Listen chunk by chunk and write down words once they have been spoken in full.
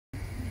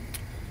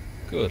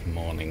Good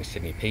morning,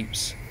 Sydney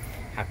peeps.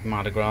 Happy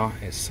Mardi Gras.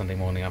 It's Sunday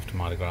morning after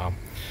Mardi Gras.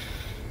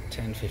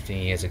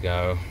 10-15 years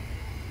ago,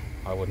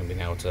 I wouldn't have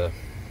been able to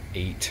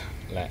eat,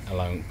 let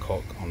alone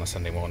cook, on a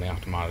Sunday morning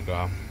after Mardi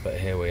Gras, but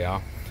here we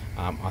are.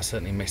 I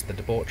certainly missed the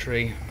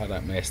debauchery. I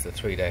don't miss the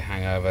 3-day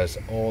hangovers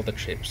or the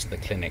trips to the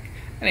clinic.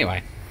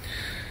 Anyway,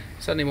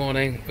 Sunday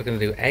morning we're going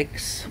to do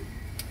eggs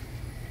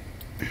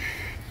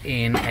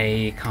in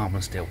a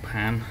carbon steel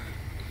pan.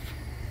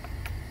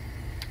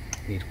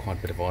 Need quite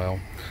a bit of oil.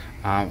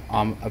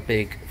 I'm a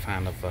big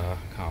fan of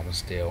carbon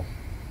steel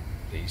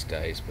these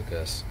days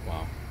because,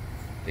 well,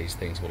 these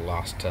things will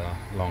last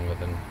longer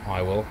than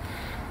I will,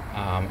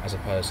 as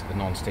opposed to the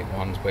non-stick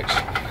ones, which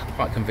are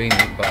quite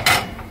convenient, but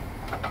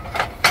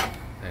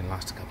they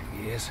last a couple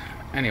of years.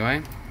 Anyway,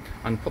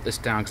 I'm going to put this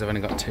down because I've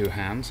only got 2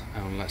 hands,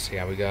 and let's see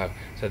how we go.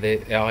 So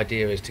the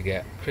idea is to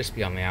get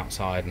crispy on the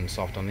outside and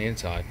soft on the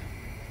inside.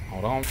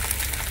 Hold on.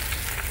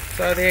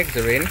 So the eggs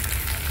are in.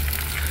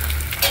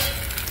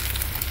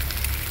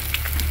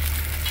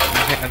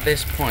 At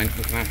this point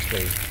we can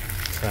actually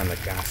turn the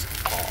gas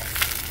off,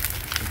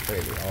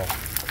 completely off,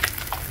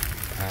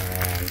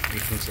 and you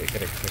can see it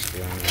get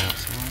crispy on the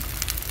outside.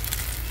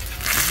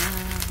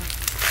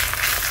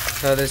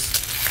 So this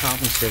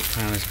carbon steel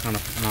pan is kind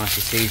of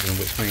nicely seasoned,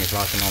 which means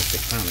like a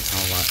non-stick pan, it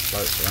kind of like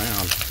floats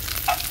around.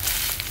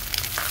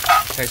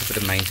 It takes a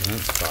bit of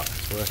maintenance, but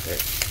it's worth it.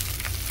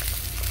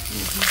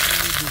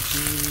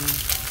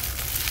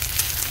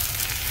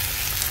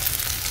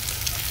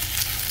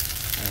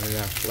 There we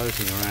are,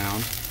 floating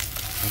around,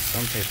 and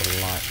some people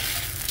like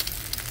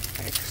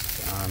eggs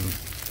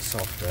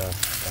softer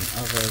than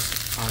others.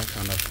 I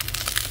kind of...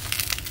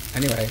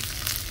 Anyway,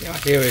 the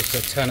idea is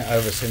to turn it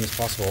over as soon as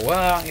possible.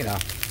 Well, you know,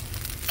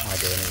 I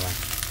do anyway.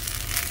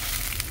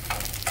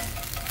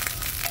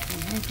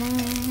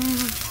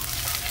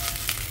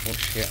 Oh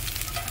shit.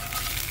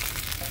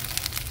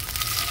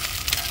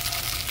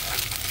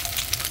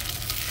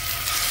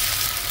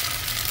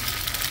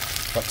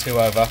 Got 2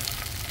 over.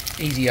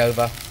 Easy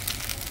over.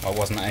 Well, it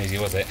wasn't that easy,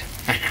 was it?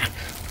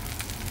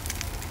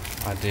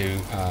 I do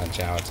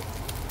Jared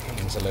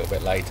Higgins a little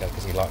bit later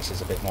because he likes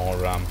his a bit more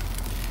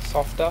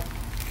softer.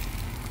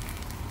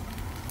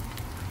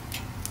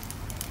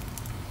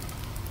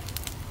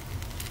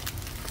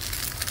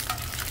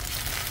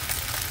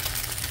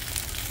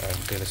 So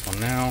I'll do this one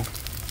now.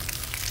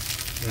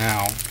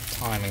 Now,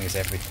 timing is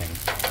everything.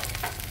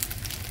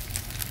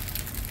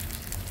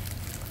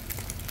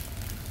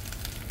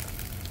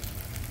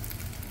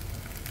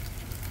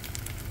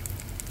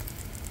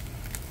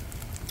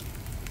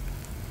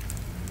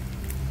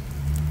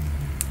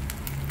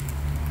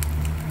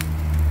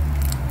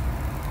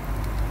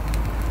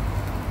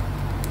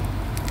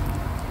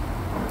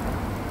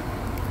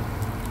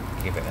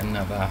 Give it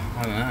another,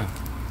 I don't know,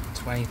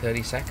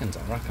 20-30 seconds,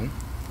 I reckon.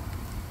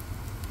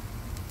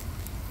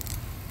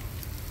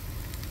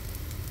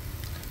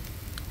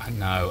 I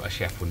know a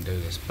chef wouldn't do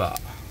this, but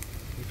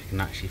if you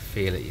can actually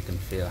feel it, you can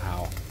feel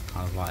how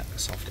kind of like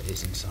soft it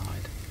is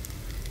inside.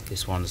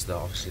 This one's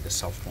obviously the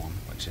soft one,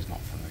 which is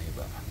not for me,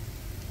 but...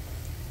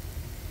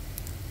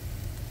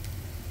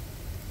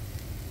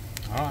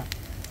 Alright,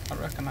 I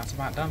reckon that's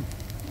about done.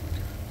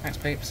 Thanks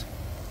peeps.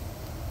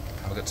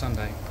 Have a good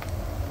Sunday.